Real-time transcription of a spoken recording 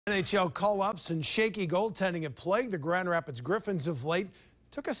NHL call-ups and shaky goaltending have plagued the Grand Rapids Griffins of late.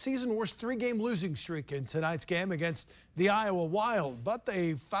 Took a season-worst three-game losing streak in tonight's game against the Iowa Wild, but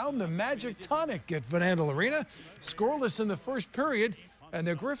they found the magic tonic at Van Andel Arena. Scoreless in the first period, and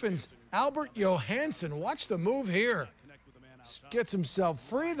the Griffins' Albert Johansson, watch the move here. Gets himself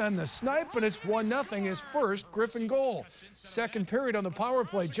free, then the snipe, and it's 1-0, his first Griffin goal. Second period on the power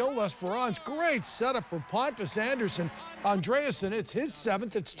play, Joe Lesperance, great setup for Pontus Anderson. Andreasen, it's his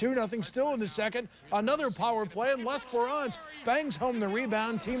seventh, it's 2-0 still in the second. Another power play, and Lesperance bangs home the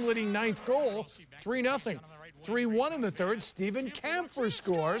rebound, team leading ninth goal, 3-0. 3-1 in the third, Steven Kampfer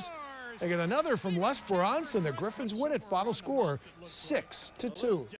scores. They get another from Lesperance, and the Griffins win it, final score 6-2.